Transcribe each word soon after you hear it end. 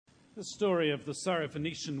The story of the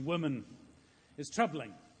Syrophoenician woman is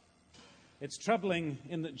troubling. It's troubling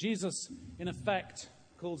in that Jesus, in effect,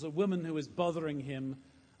 calls a woman who is bothering him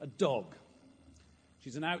a dog.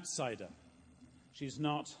 She's an outsider. She's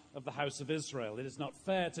not of the house of Israel. It is not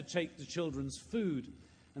fair to take the children's food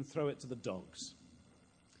and throw it to the dogs.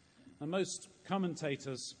 And most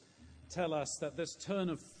commentators tell us that this turn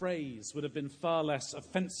of phrase would have been far less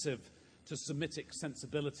offensive to Semitic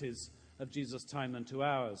sensibilities of Jesus' time than to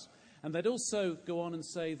ours. And they'd also go on and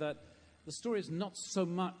say that the story is not so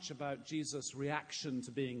much about Jesus' reaction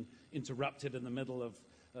to being interrupted in the middle of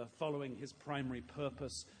following his primary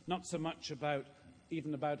purpose, not so much about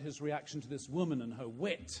his reaction to this woman and her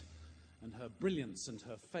wit and her brilliance and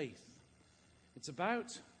her faith. It's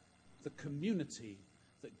about the community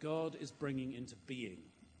that God is bringing into being.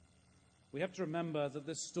 We have to remember that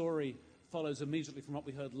this story follows immediately from what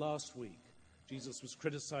we heard last week. Jesus was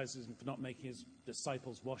criticizing for not making his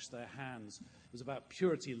disciples wash their hands. It was about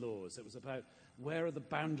purity laws. It was about where are the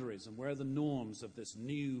boundaries and where are the norms of this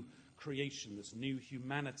new creation, this new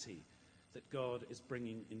humanity that God is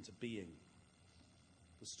bringing into being.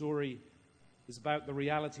 The story is about the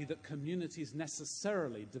reality that communities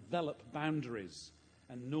necessarily develop boundaries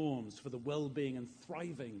and norms for the well-being and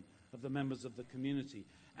thriving of the members of the community.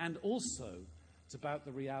 And also, it's about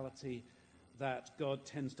the reality that God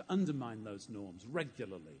tends to undermine those norms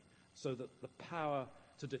regularly, so that the power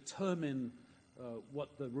to determine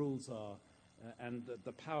what the rules are and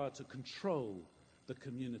the power to control the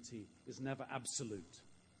community is never absolute.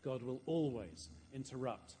 God will always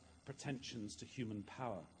interrupt pretensions to human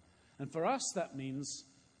power. And for us, that means,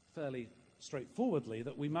 fairly straightforwardly,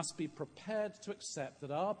 that we must be prepared to accept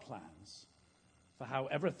that our plans for how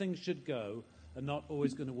everything should go are not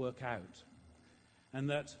always going to work out. And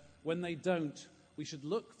that when they don't, we should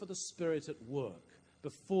look for the Spirit at work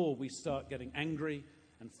before we start getting angry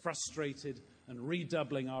and frustrated and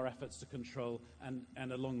redoubling our efforts to control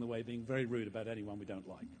and along the way being very rude about anyone we don't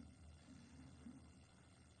like.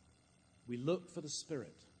 We look for the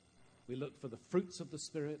Spirit. We look for the fruits of the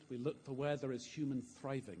Spirit. We look for where there is human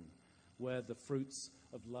thriving, where the fruits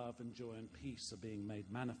of love and joy and peace are being made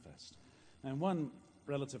manifest. And one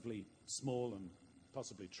relatively small and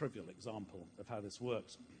possibly trivial example of how this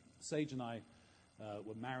works. Sage and I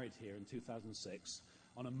were married here in 2006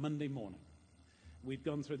 on a Monday morning. We'd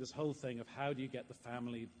gone through this whole thing of how do you get the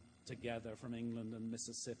family together from England and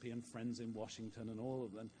Mississippi and friends in Washington and all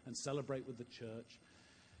of them and celebrate with the church.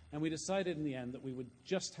 And we decided in the end that we would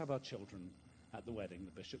just have our children at the wedding.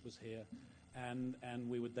 The bishop was here, and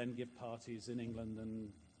we would then give parties in England and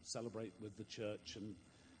celebrate with the church and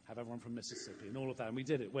have everyone from Mississippi and all of that. And we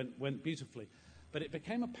did it. Went beautifully. But it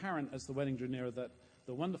became apparent as the wedding drew nearer that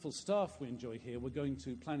the wonderful staff we enjoy here were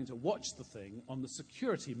planning to watch the thing on the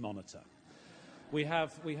security monitor. We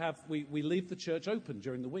leave the church open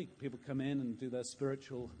during the week. People come in and do their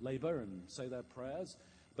spiritual labor and say their prayers.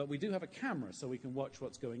 But we do have a camera so we can watch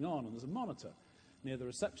what's going on. And there's a monitor near the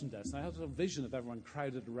reception desk. And I have a vision of everyone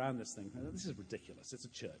crowded around this thing. This is ridiculous. It's a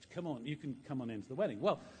church. Come on, you can come on into the wedding.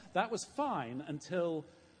 Well, that was fine until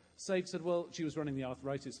Sage said, well, she was running the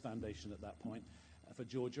Arthritis Foundation at that point for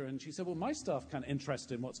Georgia. And she said, well, my staff kind of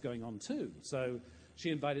interested in what's going on too. So she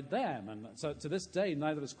invited them. And so to this day,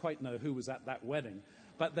 neither of us quite know who was at that wedding.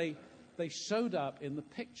 But they showed up in the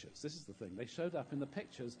pictures. This is the thing. They showed up in the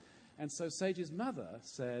pictures. And so Sage's mother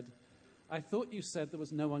said, I thought you said there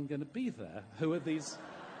was no one going to be there. Who are these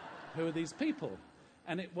people?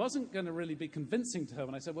 And it wasn't going to really be convincing to her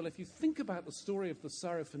when I said, well, if you think about the story of the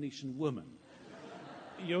Syrophoenician woman,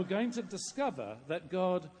 you're going to discover that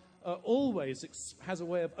God always has a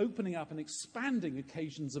way of opening up and expanding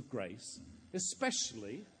occasions of grace,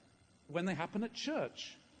 especially when they happen at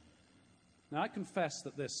church. Now, I confess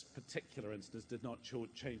that this particular instance did not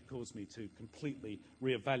cause me to completely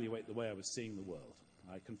reevaluate the way I was seeing the world.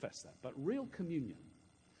 I confess that. But real communion,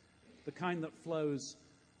 the kind that flows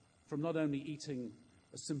from not only eating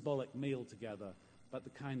a symbolic meal together, but the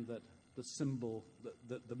kind that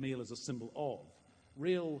the meal is a symbol of,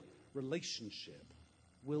 real relationship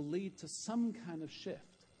will lead to some kind of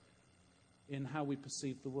shift in how we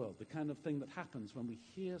perceive the world, the kind of thing that happens when we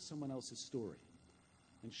hear someone else's story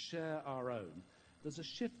and share our own. There's a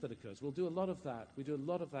shift that occurs. We'll do a lot of that. We do a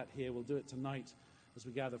lot of that here. We'll do it tonight as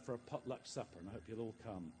we gather for a potluck supper, and I hope you'll all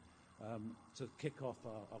come to kick off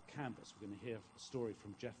our campus. We're going to hear a story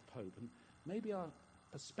from Jeff Pope, and maybe our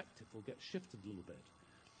perspective will get shifted a little bit.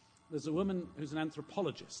 There's a woman who's an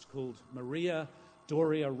anthropologist called Maria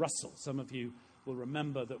Doria Russell. Some of you will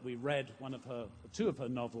remember that we read two of her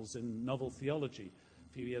novels in Novel Theology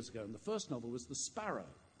a few years ago, and the first novel was The Sparrow.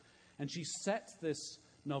 And she set this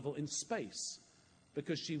novel in space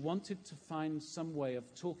because she wanted to find some way of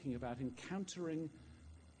talking about encountering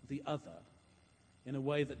the other in a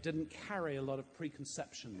way that didn't carry a lot of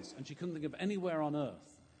preconceptions. And she couldn't think of anywhere on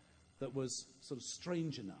earth that was sort of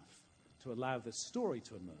strange enough to allow this story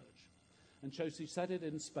to emerge. And so she set it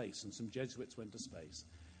in space, and some Jesuits went to space.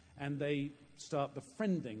 And they start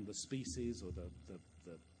befriending the species or the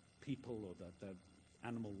people or the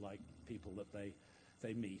animal-like people that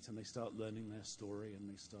they meet, and they start learning their story, and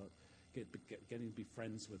they start getting to be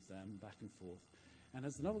friends with them back and forth. And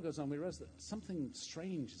as the novel goes on, we realize that something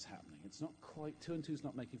strange is happening. It's not quite, 2 and 2 is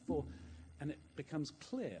not making 4. And it becomes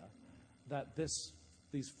clear that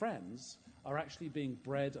these friends are actually being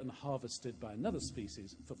bred and harvested by another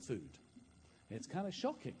species for food. It's kind of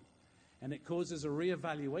shocking. And it causes a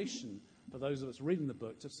reevaluation for those of us reading the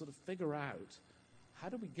book to sort of figure out, how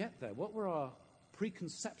did we get there? What were our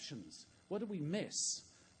preconceptions? What did we miss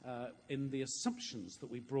in the assumptions that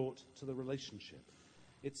we brought to the relationship?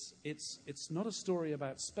 It's not a story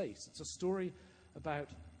about space. It's a story about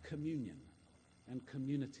communion and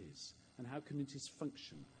communities and how communities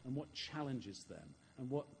function and what challenges them and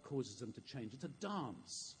what causes them to change. It's a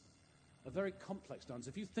dance, a very complex dance.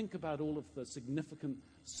 If you think about all of the significant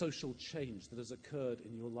social change that has occurred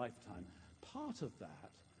in your lifetime, part of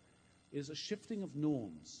that is a shifting of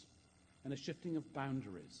norms and a shifting of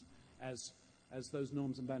boundaries as those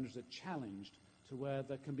norms and boundaries are challenged to where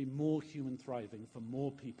there can be more human thriving for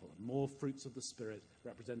more people and more fruits of the Spirit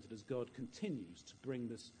represented as God continues to bring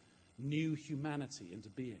this new humanity into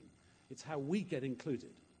being. It's how we get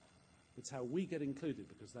included. It's how we get included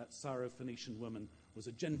because that Syrophoenician woman was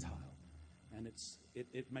a Gentile. And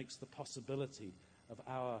it makes the possibility of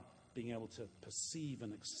our being able to perceive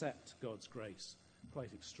and accept God's grace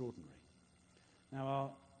quite extraordinary.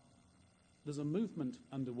 Now, there's a movement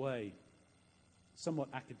underway, somewhat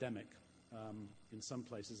academic in some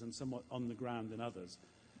places and somewhat on the ground in others,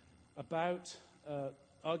 about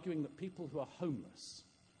arguing that people who are homeless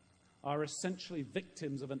are essentially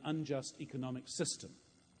victims of an unjust economic system,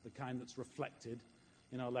 the kind that's reflected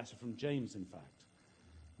in our letter from James, in fact.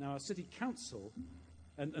 Now, our city council,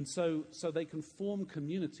 and so they can form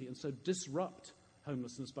community and so disrupt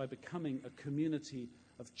homelessness by becoming a community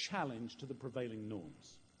of challenge to the prevailing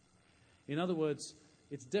norms. In other words,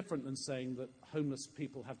 it's different than saying that homeless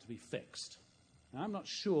people have to be fixed. Now, I'm not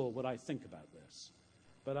sure what I think about this,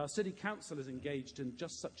 but our city council is engaged in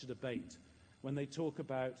just such a debate when they talk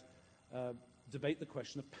about, debate the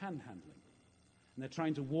question of panhandling. And they're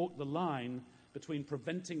trying to walk the line between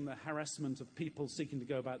preventing the harassment of people seeking to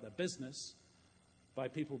go about their business by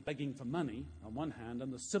people begging for money on one hand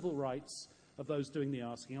and the civil rights of those doing the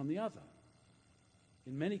asking on the other.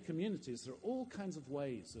 In many communities, there are all kinds of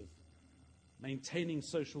ways of maintaining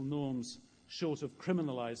social norms short of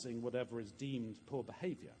criminalizing whatever is deemed poor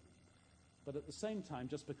behavior. But at the same time,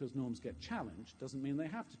 just because norms get challenged doesn't mean they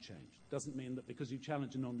have to change. Doesn't mean that because you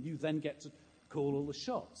challenge a norm, you then get to call all the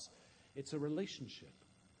shots. It's a relationship.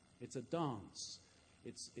 It's a dance.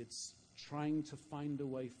 It's trying to find a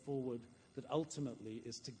way forward that ultimately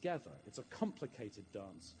is together. It's a complicated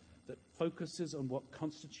dance that focuses on what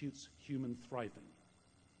constitutes human thriving.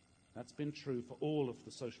 That's been true for all of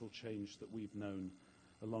the social change that we've known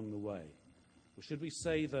along the way. Or should we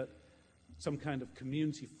say that some kind of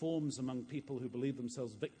community forms among people who believe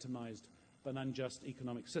themselves victimized by an unjust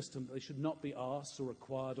economic system, that they should not be asked or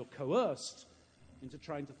required or coerced into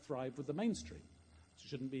trying to thrive with the mainstream?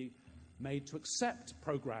 Shouldn't be made to accept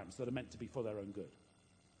programs that are meant to be for their own good.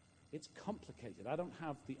 It's complicated. I don't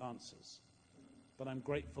have the answers. But I'm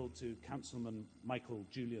grateful to Councilman Michael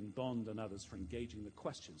Julian Bond and others for engaging the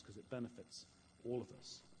questions because it benefits all of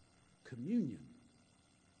us. Communion.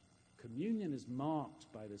 Communion is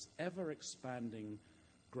marked by this ever-expanding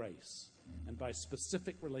grace and by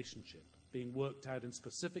specific relationship being worked out in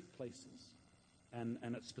specific places and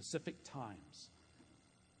at specific times.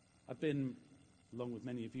 I've been, along with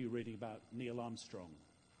many of you, reading about Neil Armstrong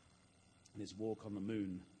and his walk on the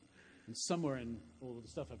moon. And somewhere in all of the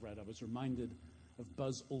stuff I've read, I was reminded of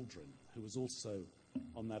Buzz Aldrin, who was also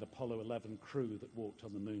on that Apollo 11 crew that walked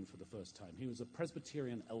on the moon for the first time. He was a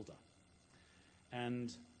Presbyterian elder.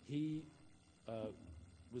 And he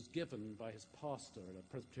was given by his pastor at a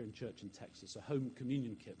Presbyterian church in Texas a home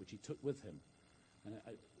communion kit, which he took with him. And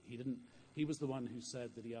he was the one who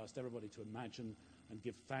said that he asked everybody to imagine and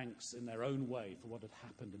give thanks in their own way for what had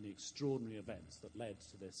happened and the extraordinary events that led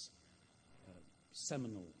to this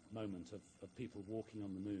seminal moment of people walking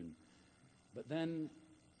on the moon. But then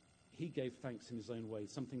he gave thanks in his own way,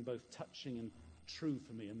 something both touching and true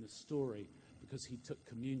for me in this story, because he took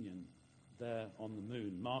communion there on the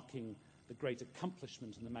moon, marking the great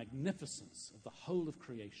accomplishment and the magnificence of the whole of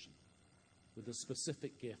creation. with the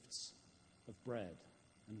specific gifts of bread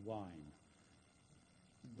and wine,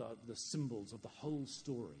 the symbols of the whole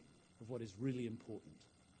story of what is really important,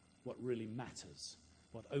 what really matters,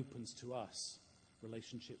 what opens to us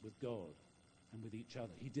relationship with God and with each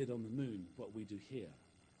other. He did on the moon what we do here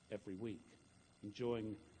every week,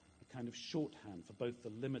 enjoying a kind of shorthand for both the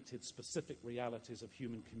limited, specific realities of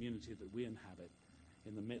human community that we inhabit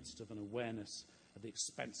in the midst of an awareness of the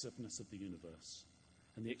expansiveness of the universe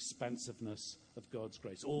and the expansiveness of God's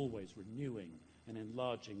grace, always renewing and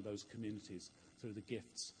enlarging those communities through the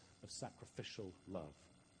gifts of sacrificial love.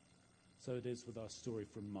 So it is with our story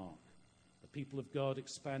from Mark. The people of God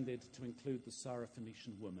expanded to include the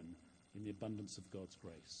Syrophoenician woman in the abundance of God's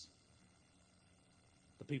grace.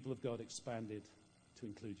 The people of God expanded to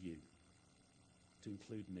include you, to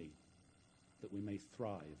include me, that we may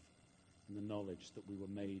thrive in the knowledge that we were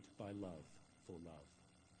made by love for love.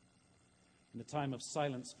 In a time of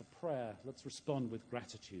silence for prayer, let's respond with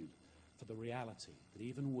gratitude for the reality that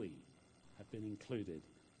even we have been included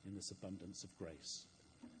in this abundance of grace.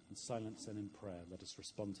 In silence and in prayer, let us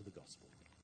respond to the gospel.